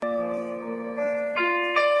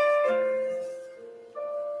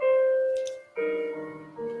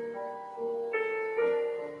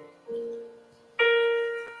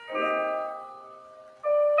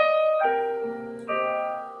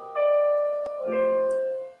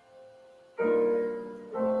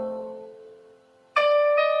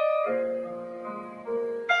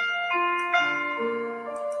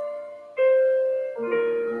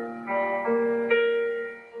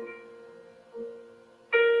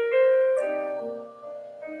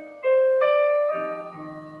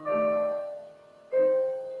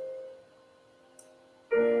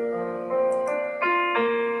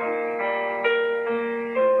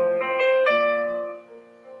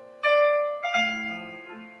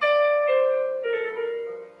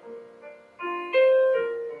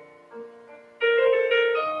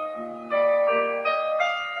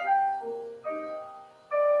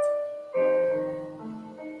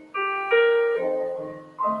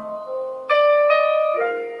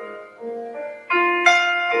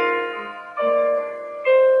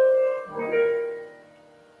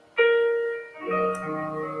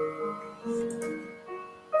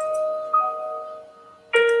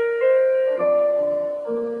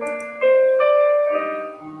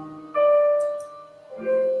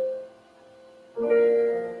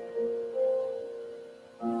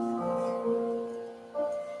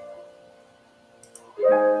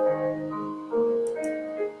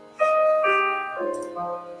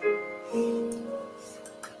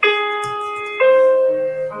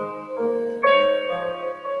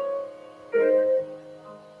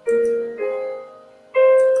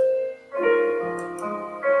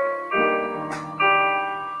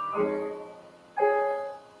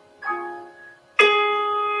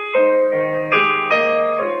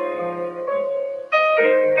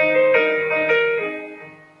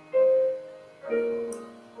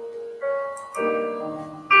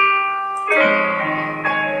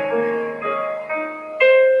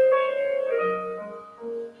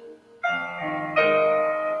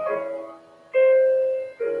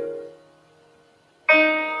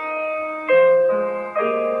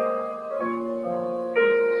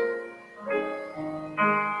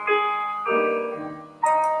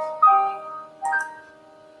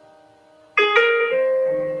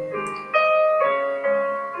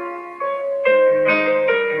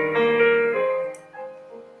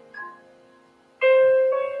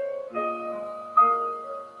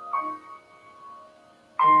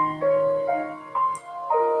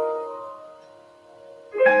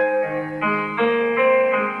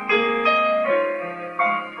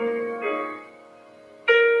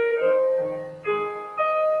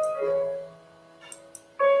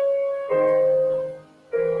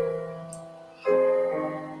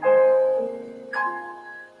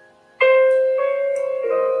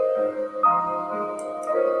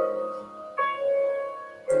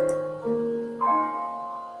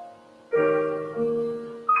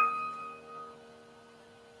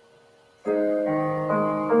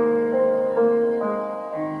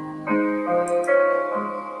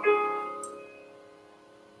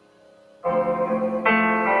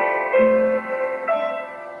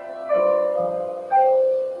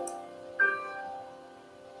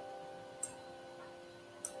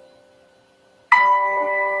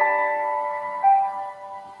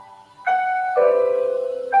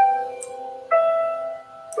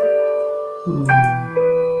Hmm.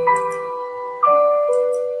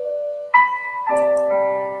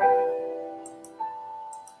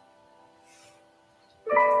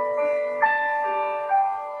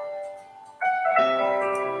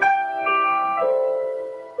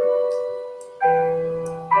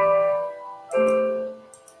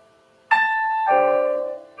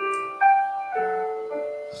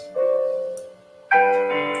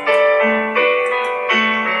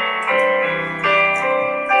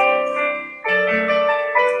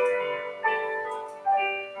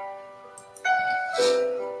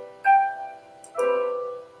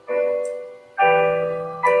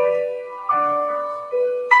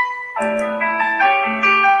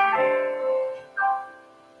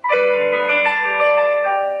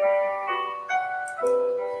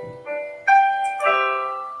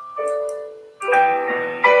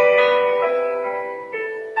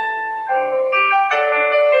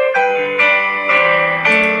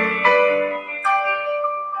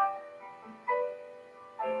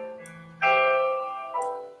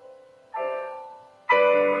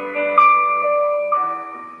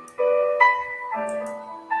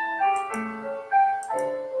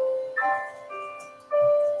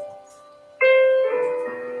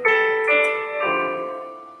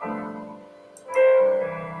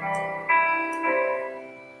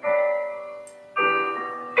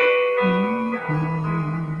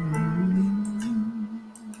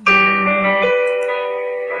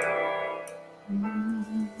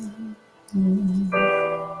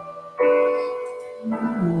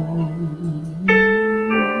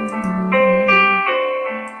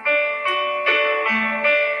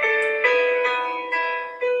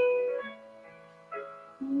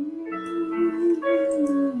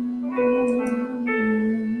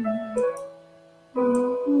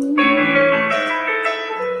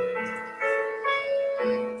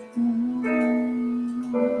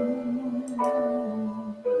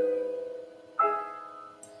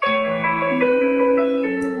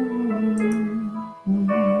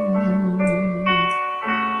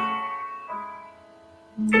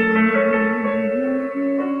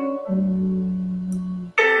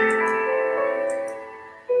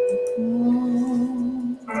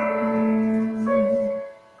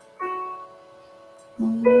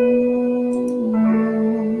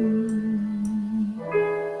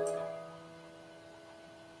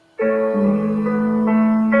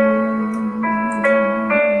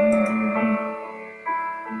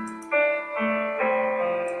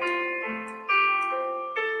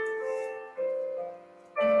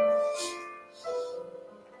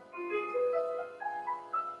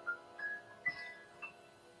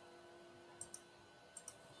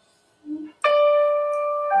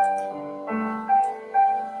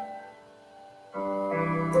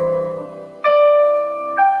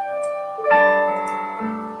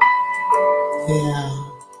 Yeah.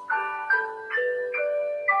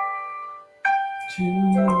 To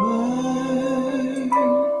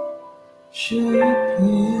worship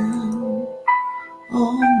Him,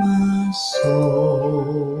 oh my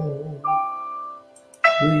soul,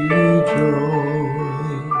 rejoice,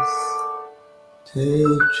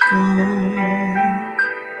 take joy.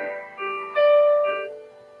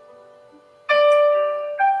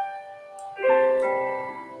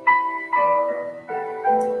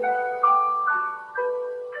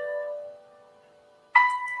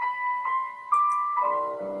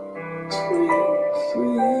 Sweet,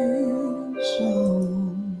 sweet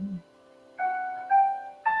song.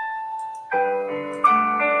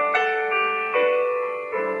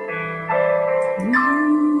 We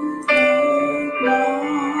have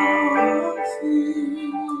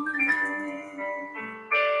nothing.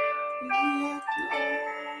 We have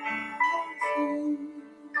nothing.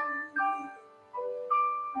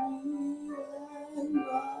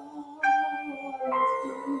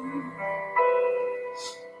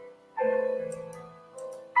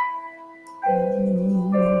 We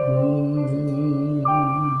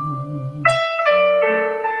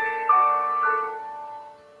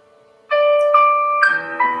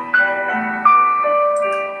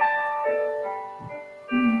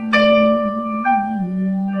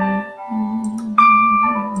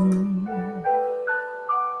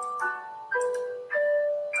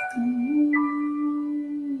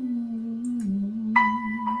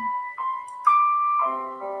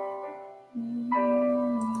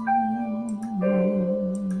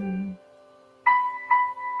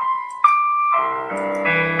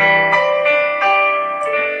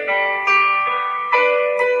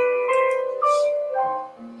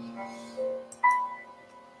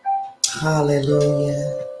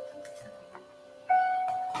Hallelujah.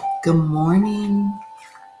 Good morning.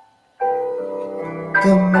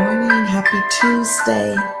 Good morning. Happy Happy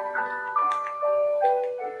Tuesday.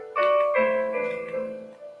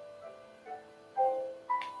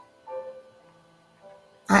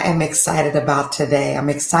 I am excited about today. I'm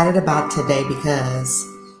excited about today because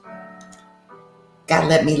God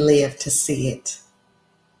let me live to see it.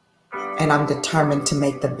 And I'm determined to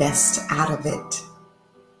make the best out of it.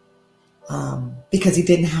 Because he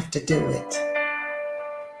didn't have to do it.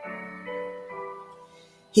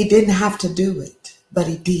 He didn't have to do it, but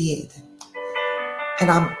he did. And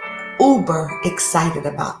I'm uber excited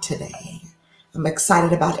about today. I'm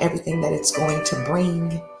excited about everything that it's going to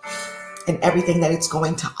bring and everything that it's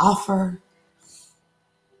going to offer.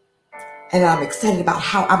 And I'm excited about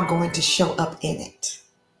how I'm going to show up in it.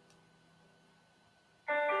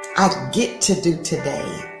 I get to do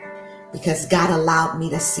today because God allowed me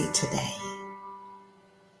to see today.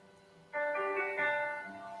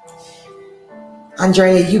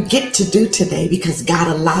 Andrea, you get to do today because God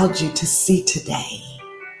allowed you to see today.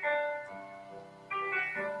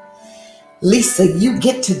 Lisa, you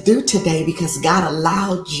get to do today because God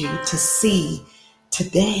allowed you to see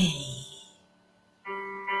today.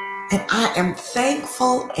 And I am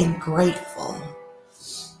thankful and grateful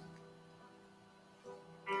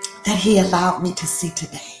that he allowed me to see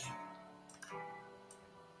today.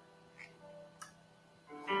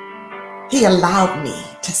 He allowed me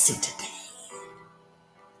to see today.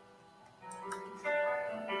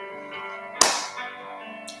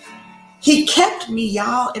 He kept me,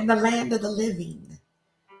 y'all, in the land of the living.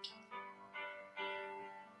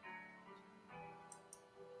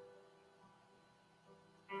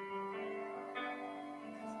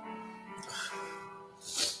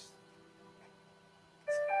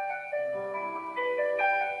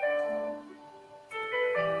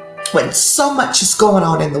 When so much is going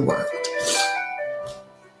on in the world,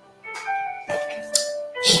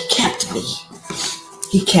 he kept me.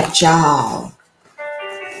 He kept y'all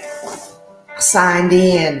signed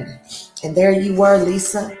in. And there you were,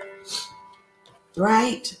 Lisa.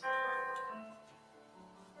 Right?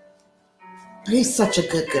 He's such a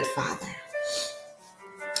good father.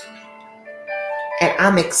 And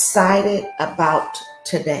I'm excited about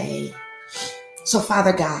today. So,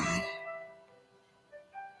 Father God,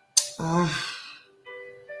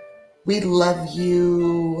 we love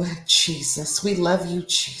you, Jesus. We love you,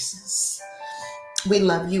 Jesus. We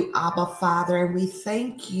love you, Abba, Father, and we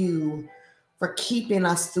thank you for keeping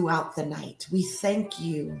us throughout the night. We thank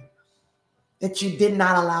you that you did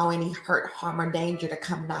not allow any hurt, harm, or danger to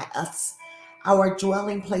come nigh us, our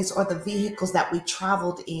dwelling place, or the vehicles that we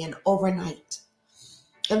traveled in overnight.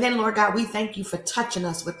 And then, Lord God, we thank you for touching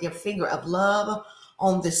us with your finger of love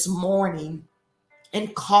on this morning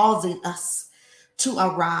and causing us to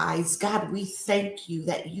arise. God, we thank you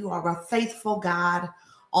that you are a faithful God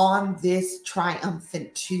on this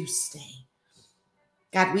triumphant Tuesday.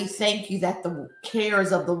 God, we thank you that the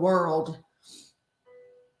cares of the world,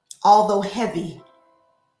 although heavy,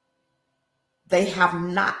 they have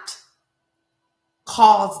not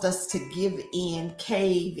caused us to give in,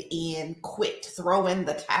 cave in, quit, throw in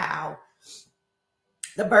the towel.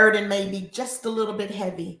 The burden may be just a little bit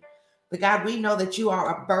heavy, but God, we know that you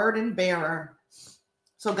are a burden bearer.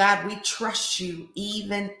 So God, we trust you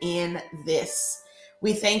even in this.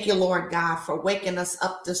 We thank you, Lord God, for waking us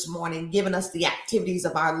up this morning, giving us the activities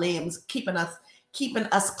of our limbs, keeping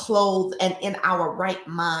us clothed and in our right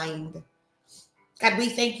mind. God, we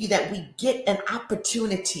thank you that we get an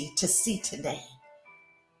opportunity to see today.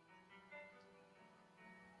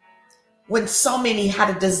 When so many had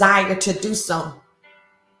a desire to do so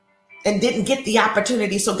and didn't get the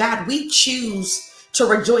opportunity. So God, we choose to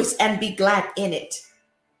rejoice and be glad in it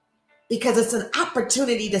because it's an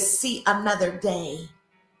opportunity to see another day.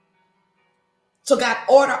 So God,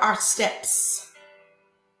 order our steps,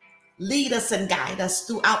 lead us and guide us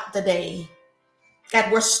throughout the day.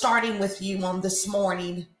 God, we're starting with you on this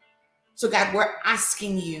morning. So God, we're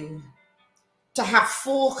asking you to have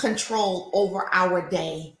full control over our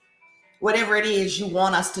day. Whatever it is you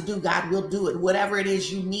want us to do, God, we'll do it. Whatever it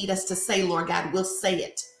is you need us to say, Lord God, we'll say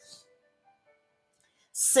it.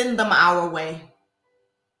 Send them our way.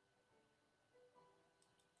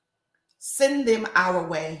 Send them our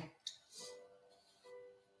way.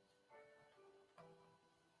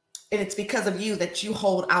 And it's because of you that you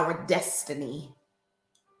hold our destiny.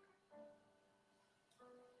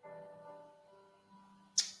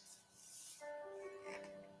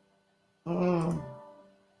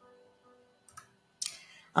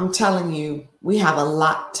 I'm telling you, we have a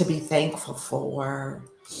lot to be thankful for.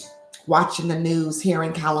 Watching the news here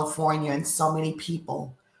in California, and so many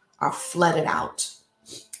people are flooded out,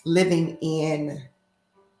 living in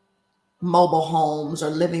mobile homes or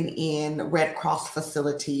living in Red Cross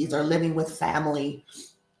facilities or living with family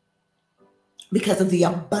because of the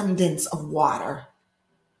abundance of water.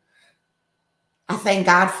 I thank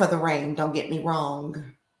God for the rain, don't get me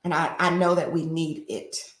wrong. And I know that we need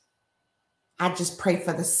it. I just pray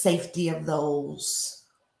for the safety of those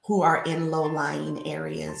who are in low-lying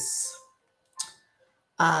areas.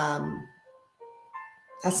 That's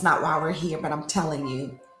not why we're here, but I'm telling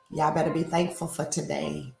you, y'all better be thankful for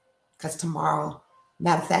today, because tomorrow,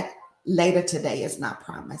 matter of fact, later today is not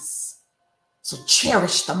promised. So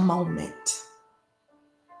cherish the moment.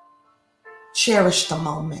 Cherish the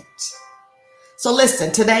moment. So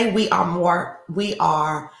listen, today we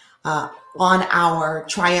are on our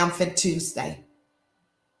Triumphant Tuesday.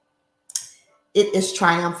 It is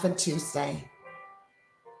Triumphant Tuesday.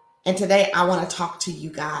 And today I want to talk to you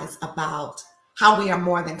guys about how we are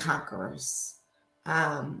more than conquerors.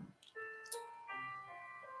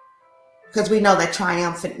 Because we know that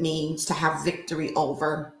triumphant means to have victory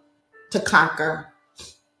over, to conquer,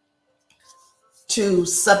 to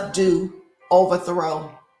subdue,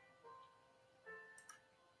 overthrow.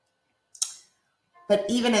 But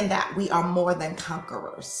even in that, we are more than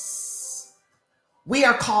conquerors. We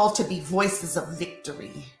are called to be voices of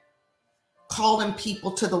victory, calling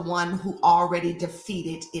people to the one who already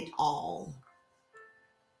defeated it all.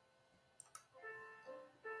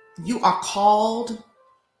 You are called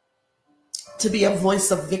to be a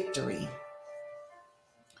voice of victory,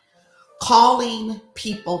 calling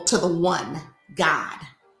people to the one, God,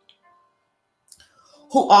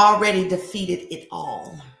 who already defeated it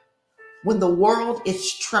all. When the world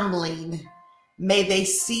is trembling, may they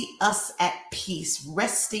see us at peace,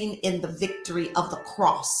 resting in the victory of the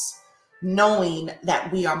cross, knowing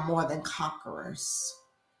that we are more than conquerors.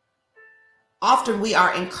 Often we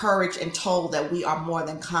are encouraged and told that we are more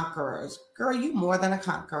than conquerors. Girl, you more than a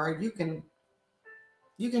conqueror. You can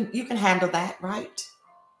handle that, right?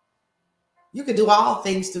 You can do all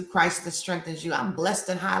things through Christ that strengthens you. I'm blessed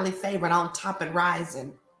and highly favored, on top and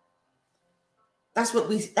rising. That's what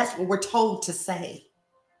we're told to say.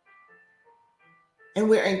 And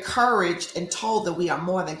we're encouraged and told that we are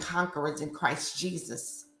more than conquerors in Christ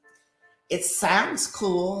Jesus. It sounds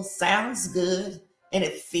cool, sounds good, and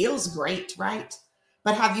it feels great, right?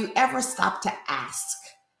 But have you ever stopped to ask,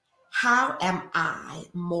 how am I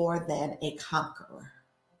more than a conqueror?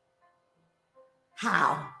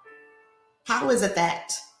 How? How is it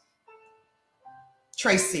that,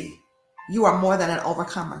 Tracy, you are more than an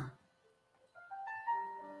overcomer?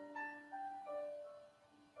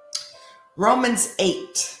 Romans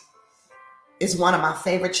 8 is one of my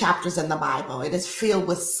favorite chapters in the Bible. It is filled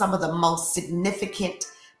with some of the most significant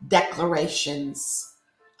declarations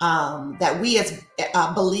that we as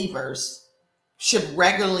believers should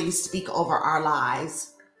regularly speak over our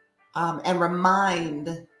lives and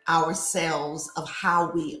remind ourselves of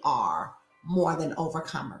how we are more than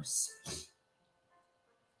overcomers.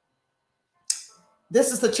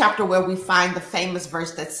 This is the chapter where we find the famous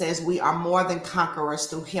verse that says we are more than conquerors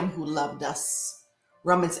through him who loved us.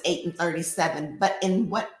 Romans 8:37. But in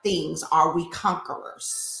what things are we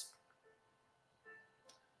conquerors?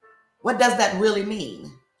 What does that really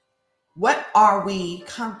mean? What are we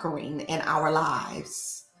conquering in our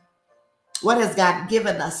lives? What has God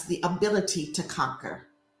given us the ability to conquer?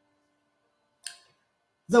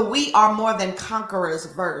 The we are more than conquerors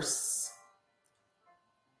verse,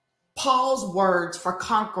 Paul's words for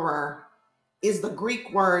conqueror is the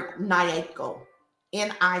Greek word niako,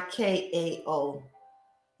 Nikao,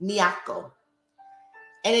 niako.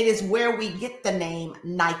 And it is where we get the name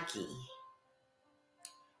Nike.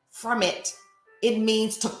 From it, it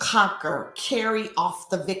means to conquer, carry off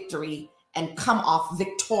the victory, and come off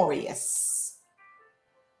victorious.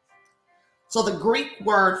 So the Greek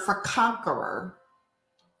word for conqueror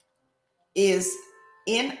is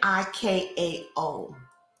Nikao.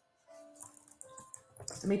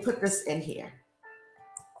 Let me put this in here.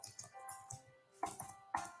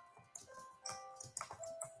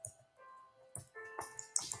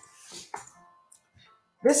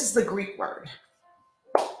 This is the Greek word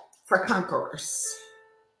for conquerors.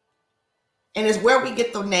 And is where we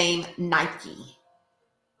get the name Nike.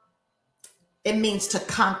 It means to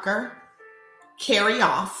conquer, carry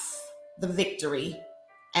off the victory,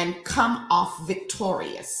 and come off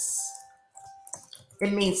victorious.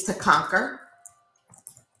 It means to conquer,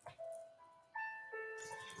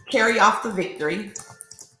 carry off the victory.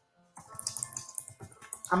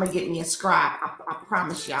 I'm going to get me a scribe. I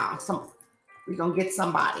promise y'all. We're going to get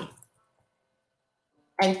somebody.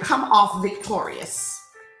 And come off victorious.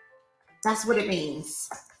 That's what it means.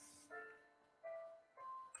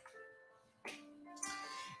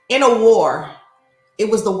 In a war, it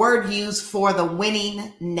was the word used for the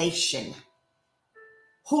winning nation,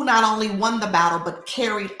 who not only won the battle, but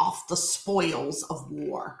carried off the spoils of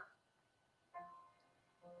war.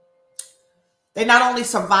 They not only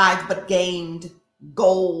survived, but gained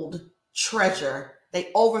gold, treasure.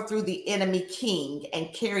 They overthrew the enemy king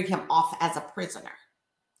and carried him off as a prisoner.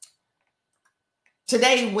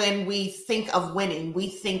 Today, when we think of winning, we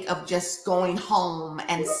think of just going home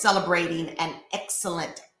and celebrating an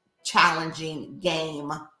excellent, challenging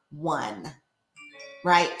game won,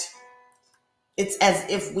 right? It's as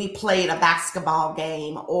if we played a basketball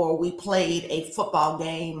game or we played a football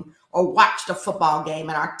game or watched a football game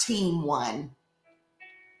and our team won.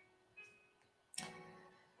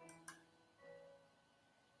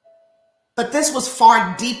 But this was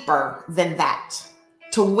far deeper than that.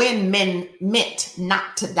 To win meant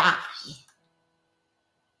not to die.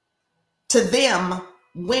 To them,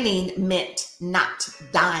 winning meant not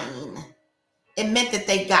dying. It meant that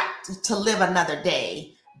they got to live another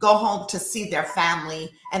day, go home to see their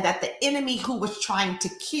family, and that the enemy who was trying to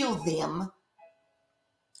kill them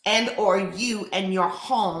and or you and your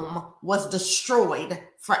home was destroyed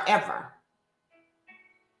forever.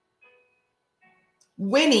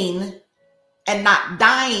 Winning and not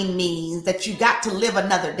dying means that you got to live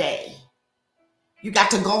another day. You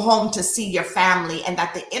got to go home to see your family, and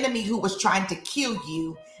that the enemy who was trying to kill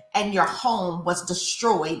you and your home was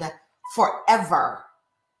destroyed forever.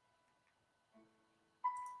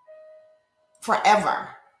 Forever.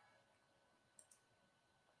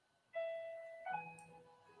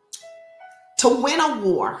 To win a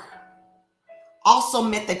war also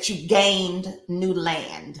meant that you gained new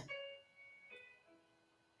land.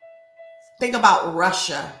 Think about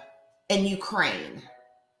Russia and Ukraine.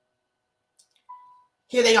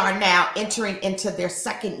 Here they are now entering into their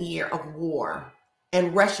second year of war,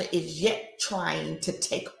 and Russia is yet trying to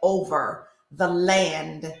take over the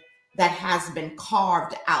land that has been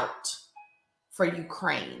carved out for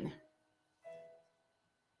Ukraine.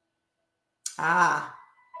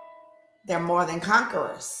 They're more than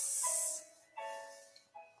conquerors.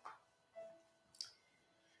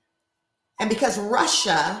 And because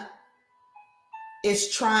Russia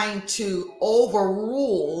is trying to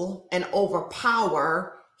overrule and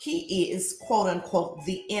overpower, he is, quote unquote,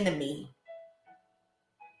 the enemy.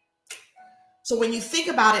 So when you think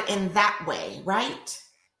about it in that way, right?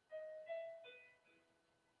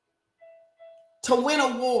 To win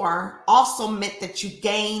a war also meant that you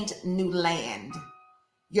gained new land.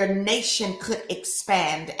 Your nation could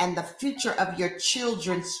expand and the future of your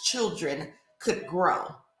children's children could grow.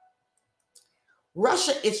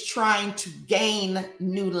 Russia is trying to gain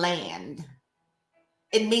new land.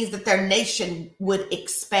 It means that their nation would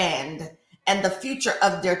expand and the future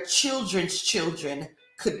of their children's children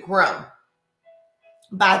could grow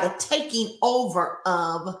by the taking over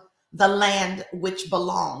of the land which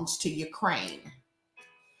belongs to Ukraine.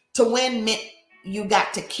 To win meant you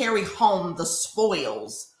got to carry home the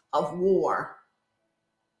spoils of war.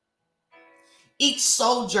 Each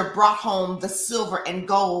soldier brought home the silver and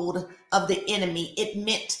gold of the enemy. It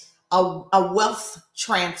meant a wealth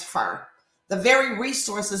transfer. The very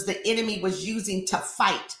resources the enemy was using to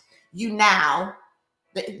fight you now,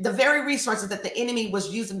 the very resources that the enemy was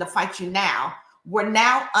using to fight you now, were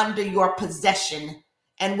now under your possession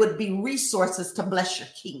and would be resources to bless your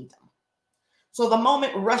kingdom. So the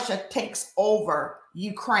moment Russia takes over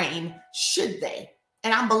Ukraine, should they?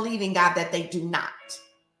 And I'm believing, God, that they do not.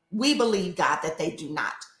 We believe, God, that they do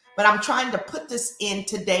not. But I'm trying to put this in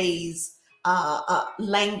today's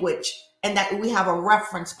language and that we have a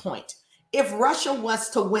reference point. If Russia was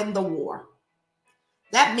to win the war,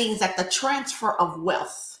 that means that the transfer of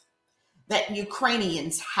wealth that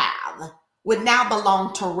Ukrainians have would now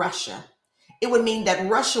belong to Russia. It would mean that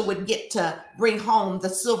Russia would get to bring home the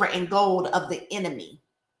silver and gold of the enemy.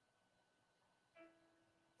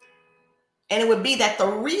 And it would be that the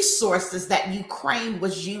resources that Ukraine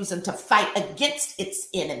was using to fight against its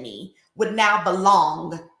enemy would now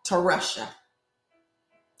belong to Russia.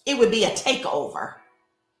 It would be a takeover.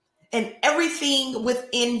 And everything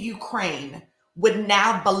within Ukraine would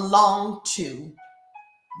now belong to,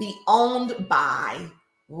 be owned by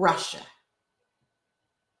Russia.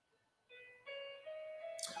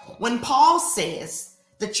 When Paul says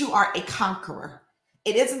that you are a conqueror,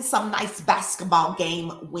 it isn't some nice basketball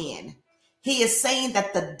game win. He is saying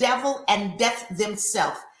that the devil and death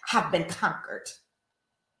themselves have been conquered.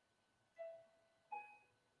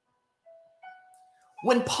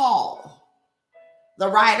 When Paul, the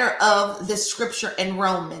writer of this scripture in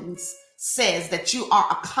Romans, says that you are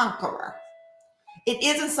a conqueror, it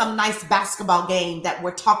isn't some nice basketball game that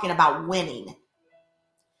we're talking about winning.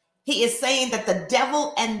 He is saying that the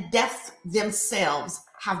devil and death themselves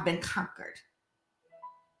have been conquered.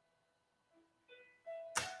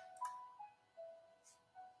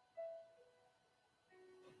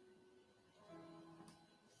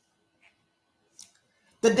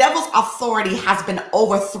 The devil's authority has been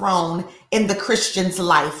overthrown in the Christian's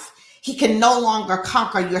life. He can no longer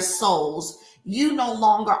conquer your souls. You no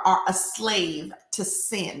longer are a slave to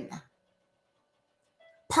sin.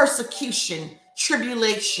 Persecution,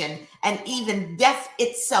 tribulation, and even death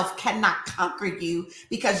itself cannot conquer you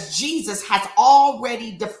because Jesus has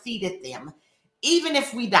already defeated them. Even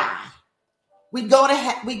if we die, we go to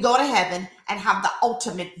heaven and have the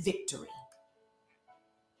ultimate victory.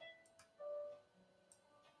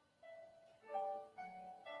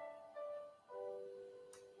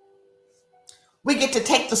 We get to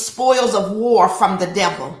take the spoils of war from the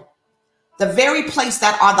devil. The very place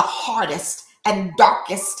that are the hardest and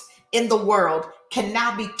darkest in the world can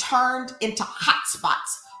now be turned into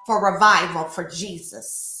hotspots for revival for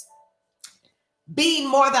Jesus. Being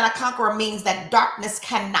more than a conqueror means that darkness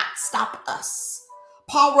cannot stop us.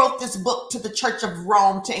 Paul wrote this book to the church of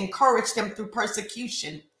Rome to encourage them through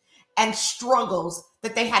persecution and struggles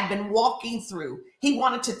that they had been walking through. He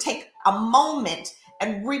wanted to take a moment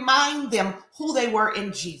and remind them who they were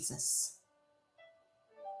in Jesus.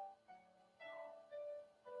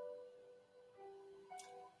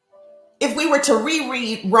 If we were to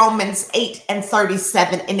reread Romans 8 and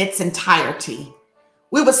 37 in its entirety,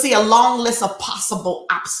 we would see a long list of possible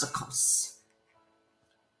obstacles.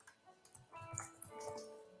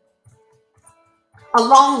 A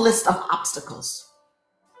long list of obstacles.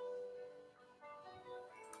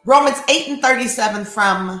 Romans 8 and 37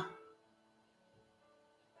 from,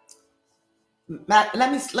 let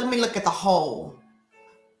me look at the whole.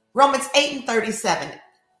 Romans 8 and 37.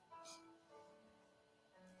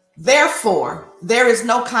 Therefore, there is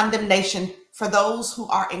no condemnation for those who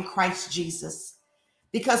are in Christ Jesus,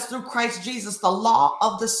 because through Christ Jesus, the law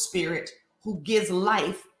of the Spirit who gives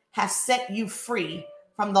life has set you free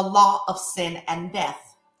from the law of sin and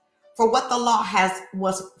death. For what the law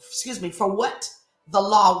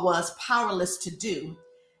was powerless to do,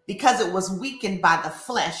 because it was weakened by the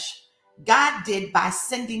flesh, God did by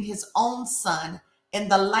sending his own Son in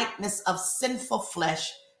the likeness of sinful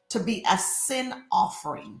flesh to be a sin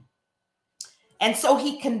offering. And so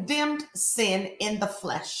he condemned sin in the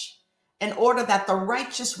flesh in order that the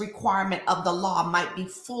righteous requirement of the law might be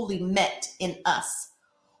fully met in us,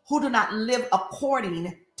 who do not live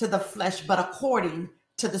according to the flesh, but according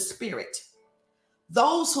to the Spirit.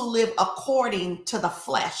 Those who live according to the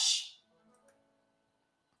flesh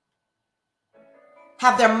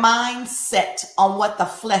have their mind set on what the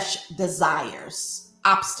flesh desires.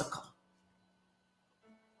 Obstacle.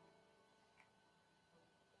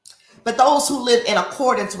 But those who live in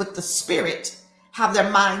accordance with the Spirit have their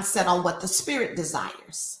mind set on what the Spirit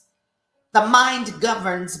desires. The mind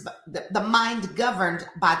governed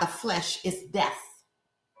by the flesh is death,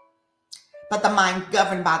 but the mind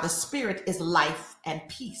governed by the Spirit is life and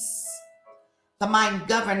peace. The mind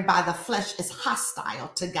governed by the flesh is hostile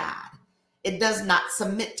to God. It does not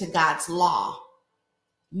submit to God's law,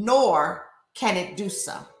 nor can it do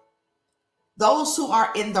so. Those who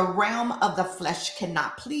are in the realm of the flesh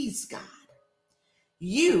cannot please God.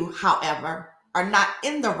 You, however, are not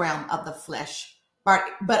in the realm of the flesh,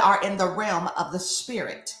 but are in the realm of the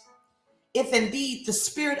Spirit, if indeed the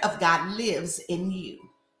Spirit of God lives in you.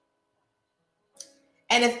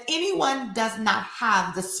 And if anyone does not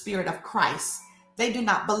have the Spirit of Christ, they do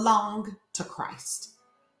not belong to Christ.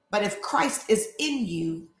 But if Christ is in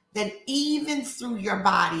you, then even through your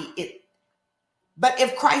body But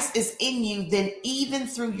if Christ is in you, then even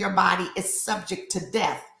through your body is subject to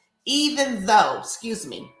death,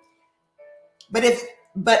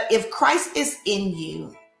 But if Christ is in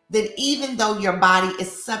you, then even though your body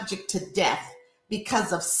is subject to death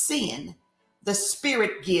because of sin, the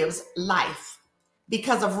Spirit gives life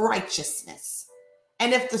because of righteousness.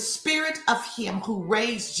 And if the Spirit of him who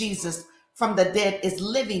raised Jesus from the dead is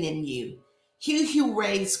living in you, he who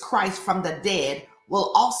raised Christ from the dead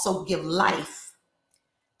will also give life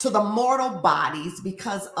to the mortal bodies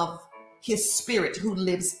because of his Spirit who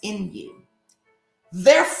lives in you.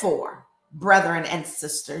 Therefore, brethren and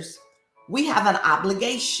sisters, we have an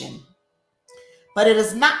obligation, but it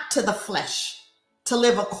is not to the flesh to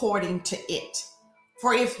live according to it.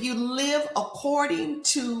 For if you live according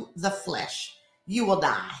to the flesh, you will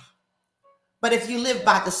die. But if you live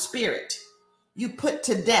by the Spirit, you put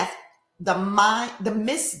to death the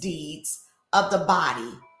misdeeds of the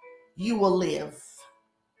body, you will live.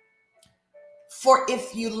 For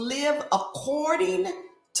if you live according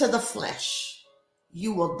to the flesh,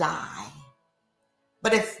 you will die.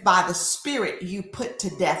 But if by the Spirit you put to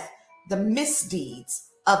death the misdeeds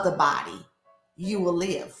of the body, you will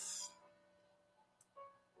live.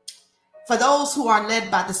 For those who are led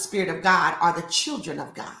by the Spirit of God are the children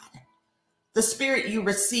of God. The Spirit you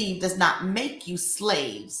receive does not make you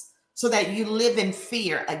slaves so that you live in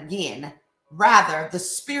fear again. Rather, the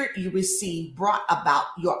Spirit you receive brought about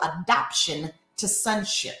your adoption to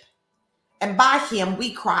sonship. And by him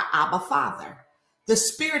we cry, Abba, Father. The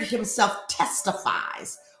Spirit himself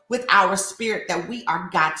testifies with our spirit that we are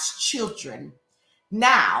God's children.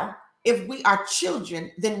 Now, if we are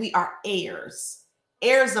children, then we are heirs,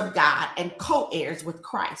 heirs of God and co-heirs with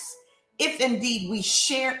Christ, if indeed we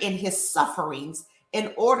share in his sufferings,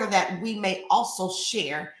 in order that we may also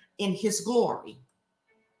share in his glory.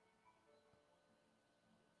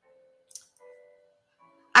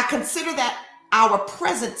 I consider that our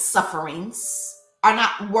present sufferings are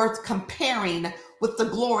not worth comparing with the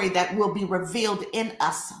glory that will be revealed in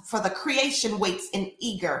us. For the creation waits in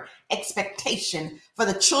eager expectation for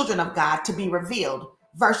the children of God to be revealed.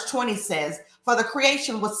 Verse 20 says, for the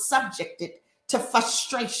creation was subjected to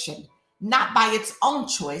frustration, not by its own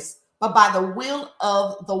choice, but by the will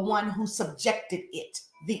of the one who subjected it,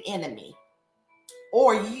 the enemy,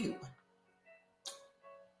 or you.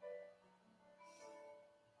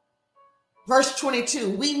 Verse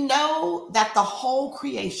 22, we know that the whole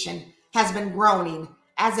creation has been groaning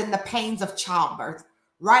as in the pains of childbirth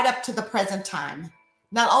right up to the present time.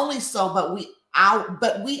 Not only so, but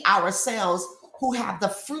we ourselves who have the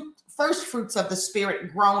first fruits of the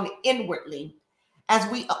Spirit groan inwardly as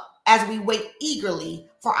we wait eagerly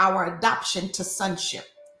for our adoption to sonship,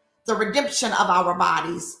 the redemption of our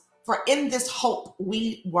bodies. For in this hope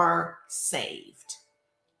we were saved.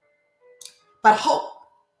 But hope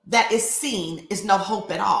that is seen is no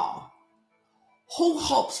hope at all. Who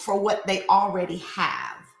hopes for what they already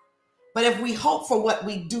have? But if we hope for what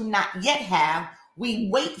we do not yet have, we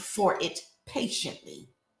wait for it patiently.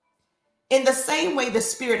 In the same way the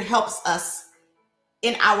Spirit helps us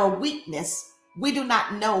in our weakness, we do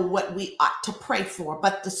not know what we ought to pray for,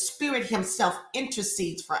 but the Spirit himself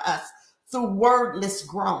intercedes for us through wordless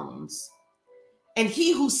groans. And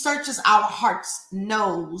he who searches our hearts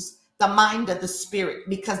knows the mind of the Spirit,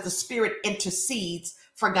 because the Spirit intercedes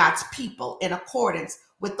for God's people in accordance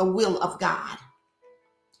with the will of God.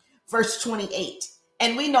 Verse 28,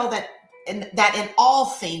 and we know that in all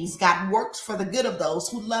things God works for the good of those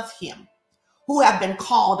who love him, who have been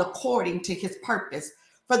called according to his purpose.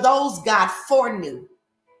 For those God foreknew,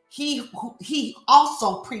 he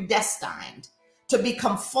also predestined to be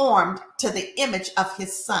conformed to the image of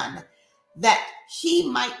his Son, that he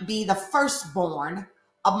might be the firstborn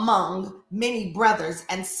among many brothers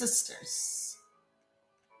and sisters.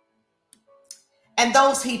 And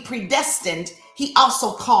those he predestined, he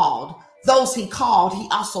also called. Those he called, he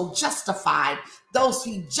also justified. Those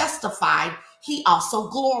he justified, he also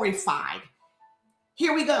glorified.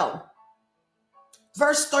 Here we go.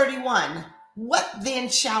 Verse 31. What then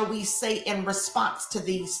shall we say in response to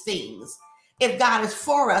these things? If God is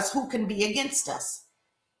for us, who can be against us?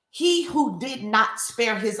 He who did not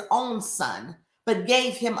spare his own Son, but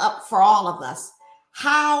gave him up for all of us,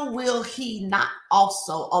 how will he not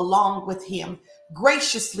also, along with him,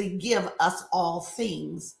 graciously give us all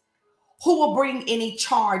things? Who will bring any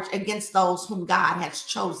charge against those whom God has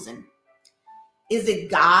chosen? Is it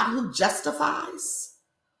God who justifies?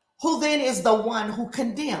 Who then is the one who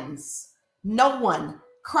condemns? No one.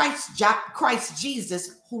 Christ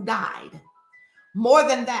Jesus, who died. More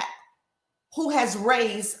than that, who has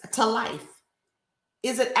raised to life?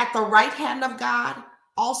 Is it at the right hand of God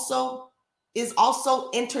also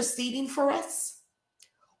interceding for us?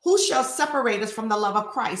 Who shall separate us from the love of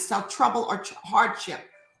Christ? Shall trouble or hardship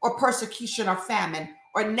or persecution or famine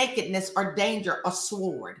or nakedness or danger or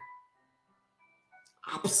sword?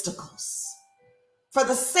 Obstacles. For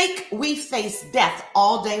the sake we face death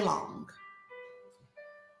all day long.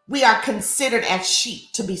 We are considered as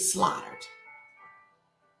sheep to be slaughtered.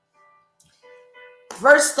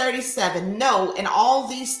 Verse 37, no, in all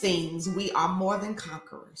these things we are more than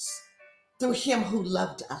conquerors through him who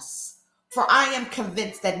loved us. For I am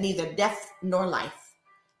convinced that neither death nor life,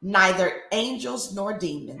 neither angels nor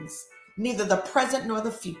demons, neither the present nor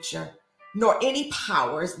the future, nor any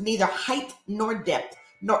powers, neither height nor depth,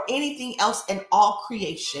 nor anything else in all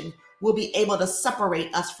creation will be able to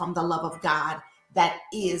separate us from the love of God that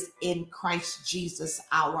is in Christ Jesus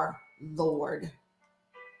our Lord.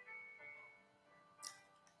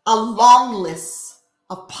 A long list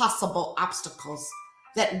of possible obstacles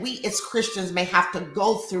that we as Christians may have to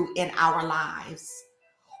go through in our lives.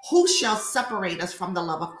 Who shall separate us from the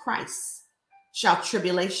love of Christ? shall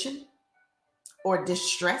tribulation or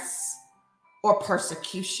distress or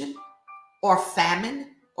persecution or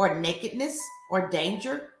famine or nakedness or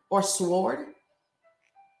danger or sword.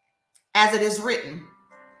 As it is written,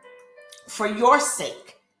 for your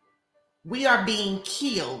sake, we are being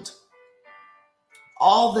killed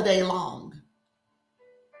all the day long.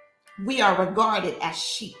 We are regarded as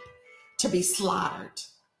sheep to be slaughtered.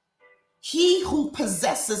 He who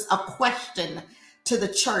possesses a question to the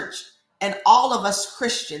church and all of us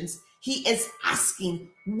Christians, he is asking,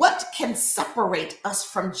 what can separate us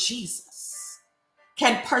from Jesus?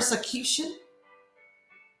 Can persecution,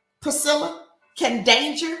 Priscilla? Can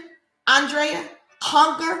danger, Andrea?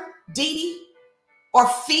 Hunger, Dee Dee? Or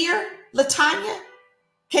fear, Latanya?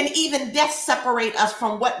 Can even death separate us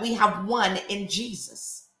from what we have won in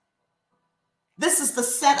Jesus? This is the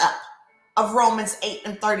setup of Romans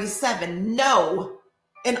 8:37. No,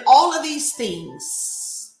 in all of these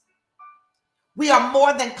things, we are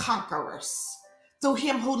more than conquerors through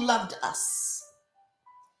him who loved us.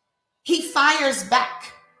 He fires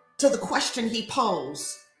back to the question he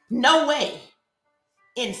posed. No way.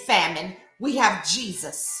 In famine, we have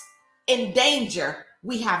Jesus. In danger,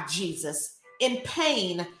 we have Jesus. In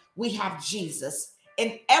pain, we have Jesus.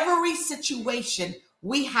 In every situation,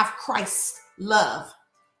 we have Christ's love.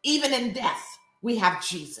 Even in death, we have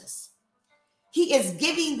Jesus. He is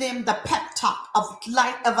giving them the pep talk of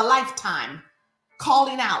a lifetime,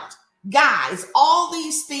 calling out, guys, all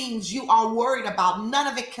these things you are worried about, none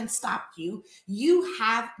of it can stop you. You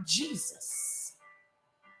have Jesus.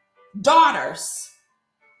 Daughters,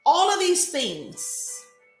 all of these things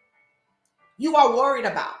you are worried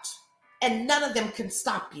about, and none of them can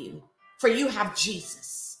stop you, for you have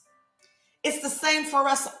Jesus. It's the same for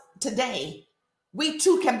us today. We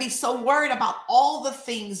too can be so worried about all the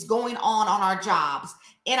things going on our jobs,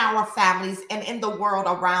 in our families, and in the world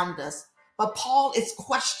around us. But Paul is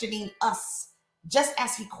questioning us just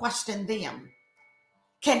as he questioned them.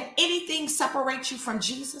 Can anything separate you from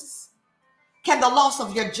Jesus? Can the loss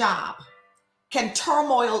of your job? Can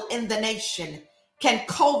turmoil in the nation? Can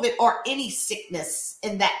COVID or any sickness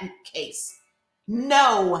in that case?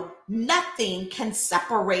 No, nothing can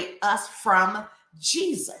separate us from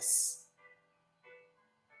Jesus.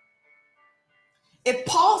 If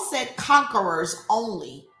Paul said conquerors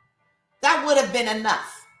only, that would have been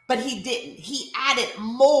enough, but he didn't. He added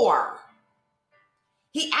more.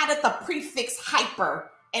 He added the prefix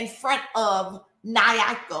hyper in front of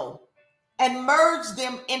niaiko and merged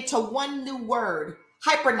them into one new word,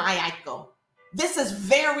 hyperniaiko. This is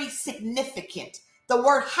very significant. The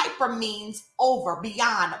word hyper means over,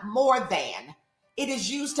 beyond, more than. It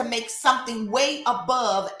is used to make something way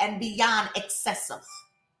above and beyond excessive.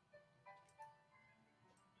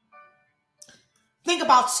 Think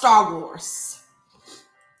about Star Wars.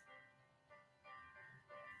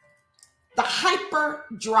 The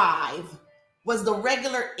hyperdrive was the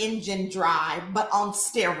regular engine drive, but on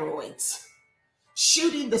steroids,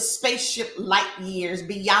 shooting the spaceship light years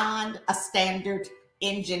beyond a standard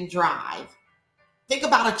engine drive. Think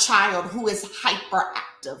about a child who is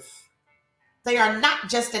hyperactive. They are not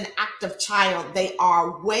just an active child, they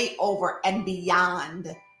are way over and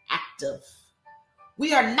beyond active.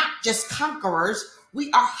 We are not just conquerors, we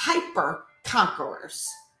are hyper conquerors.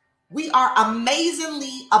 We are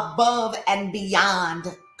amazingly above and beyond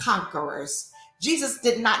conquerors. Jesus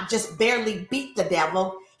did not just barely beat the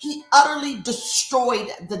devil, he utterly destroyed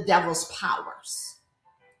the devil's powers.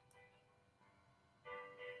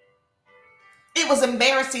 It was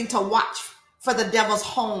embarrassing to watch for the devil's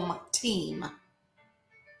home team.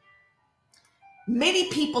 Many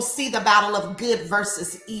people see the battle of good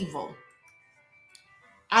versus evil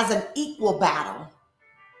as an equal battle.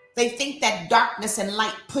 They think that darkness and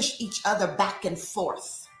light push each other back and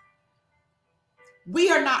forth. We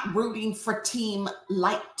are not rooting for team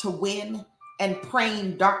light to win and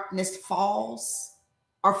praying darkness falls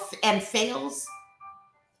and fails.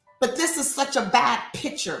 But this is such a bad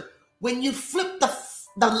picture. When you flip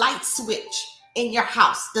the light switch in your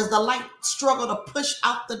house, does the light struggle to push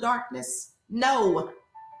out the darkness? No.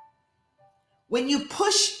 When you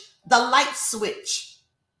push the light switch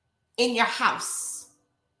in your house,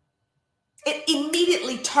 it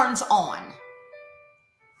immediately turns on.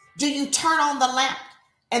 Do you turn on the lamp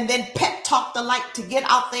and then pep talk the light to get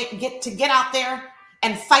out there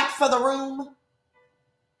and fight for the room?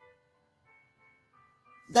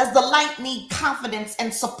 Does the light need confidence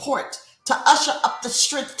and support to usher up the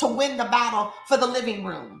strength to win the battle for the living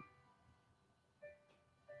room?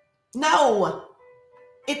 No,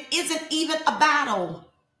 it isn't even a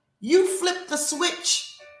battle. You flip the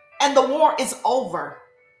switch and the war is over.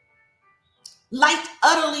 Light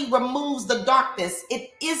utterly removes the darkness.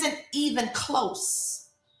 It isn't even close.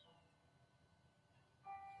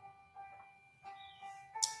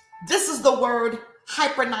 This is the word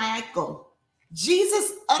hyperniacal.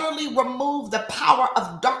 Jesus utterly removed the power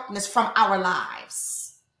of darkness from our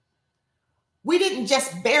lives. We didn't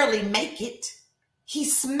just barely make it. He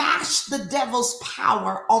smashed the devil's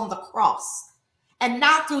power on the cross. And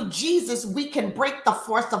now through Jesus, we can break the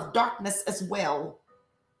force of darkness as well.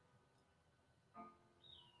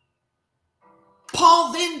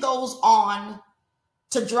 Paul then goes on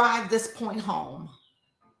to drive this point home.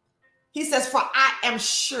 He says, "For I am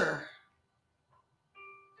sure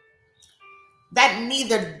that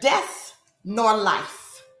neither death nor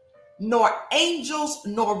life, nor angels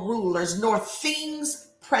nor rulers, nor things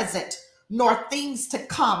present, nor things to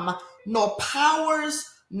come, nor powers,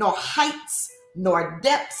 nor heights, nor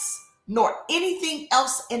depths, nor anything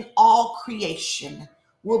else in all creation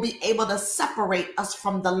will be able to separate us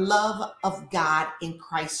from the love of God in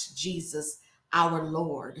Christ Jesus, our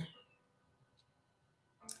Lord."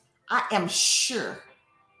 I am sure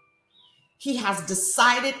he has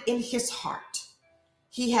decided in his heart.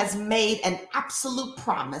 He has made an absolute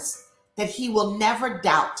promise that he will never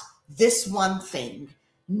doubt this one thing: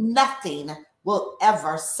 nothing will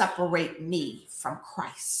ever separate me from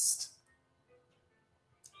Christ.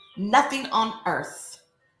 Nothing on earth,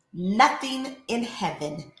 nothing in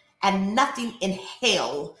heaven, and nothing in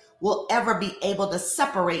hell will ever be able to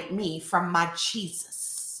separate me from my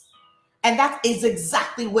Jesus. And that is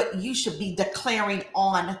exactly what you should be declaring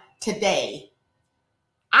on today.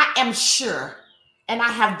 I am sure, and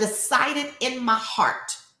I have decided in my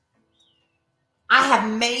heart, I have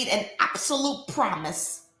made an absolute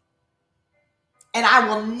promise, and I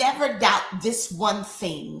will never doubt this one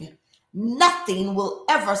thing: nothing will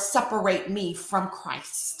ever separate me from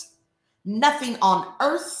Christ. Nothing on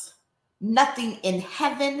earth, nothing in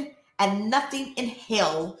heaven, and nothing in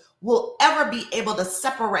hell will ever be able to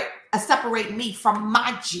separate me from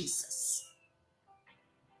my Jesus.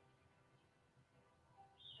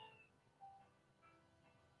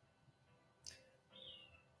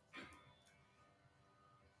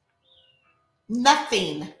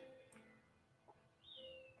 Nothing.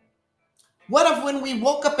 What if when we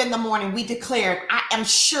woke up in the morning, we declared, I am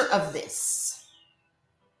sure of this?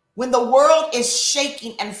 When the world is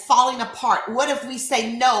shaking and falling apart, what if we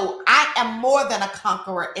say, no, I am more than a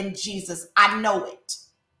conqueror in Jesus. I know it.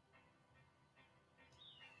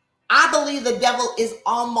 I believe the devil is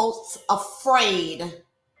most afraid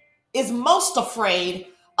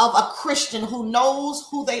of a Christian who knows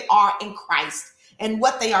who they are in Christ and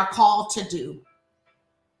what they are called to do.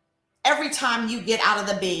 Every time you get out of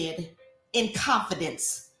the bed in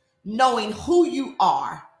confidence, knowing who you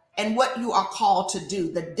are and what you are called to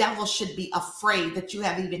do, the devil should be afraid that you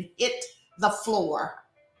have even hit the floor.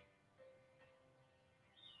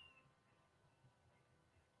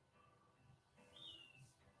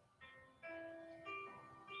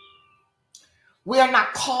 We are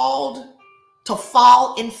not called to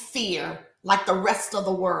fall in fear like the rest of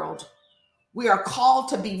the world. We are called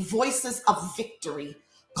to be voices of victory,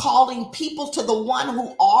 calling people to the one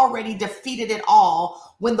who already defeated it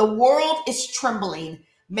all. When the world is trembling,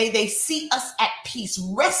 may they see us at peace,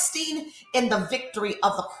 resting in the victory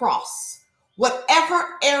of the cross.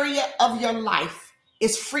 Whatever area of your life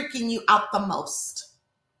is freaking you out the most,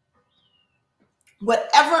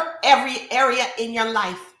 whatever every area in your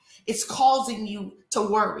life is causing you to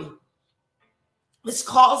worry, it's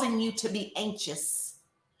causing you to be anxious,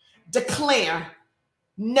 declare,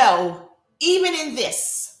 no, even in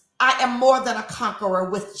this, I am more than a conqueror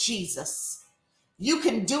with Jesus. You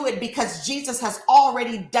can do it because Jesus has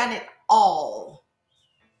already done it all.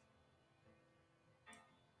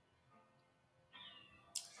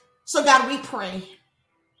 So God, we pray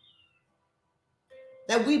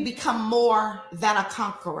that we become more than a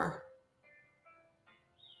conqueror.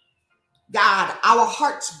 God, our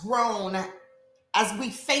hearts groan as we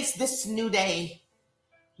face this new day.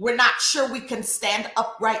 We're not sure we can stand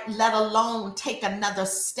upright, let alone take another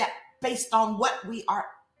step based on what we are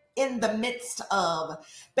in the midst of,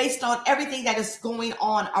 based on everything that is going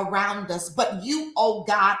on around us. But you, oh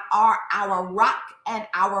God, are our rock and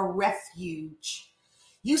our refuge.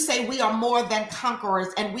 You say we are more than conquerors,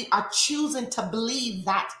 and we are choosing to believe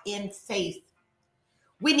that in faith.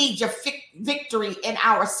 We need your victory in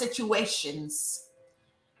our situations.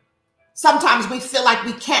 Sometimes we feel like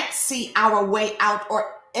we can't see our way out,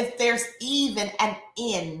 or if there's even an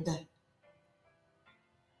end.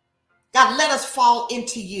 God, let us fall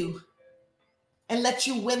into you and let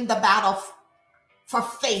you win the battle for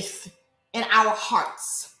faith in our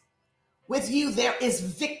hearts. With you, there is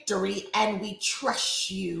victory, and we trust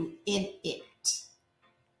you in it.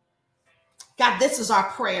 God, this is our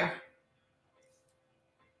prayer.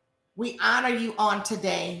 We honor you on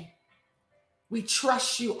today. We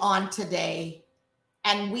trust you on today.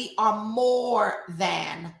 And we are more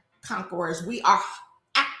than conquerors. We are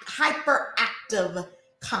hyperactive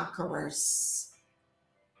conquerors.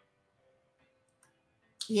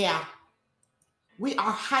 Yeah, we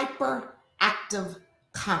are hyperactive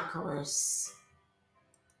conquerors.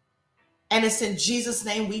 And it's in Jesus'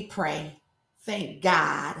 name we pray. Thank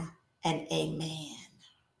God and amen.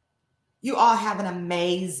 You all have an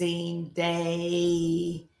amazing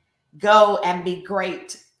day. Go and be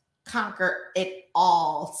great. Conquer it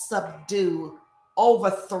all. Subdue,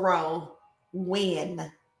 overthrow,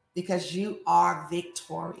 win, because you are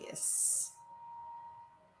victorious.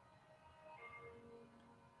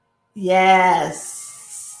 Yes.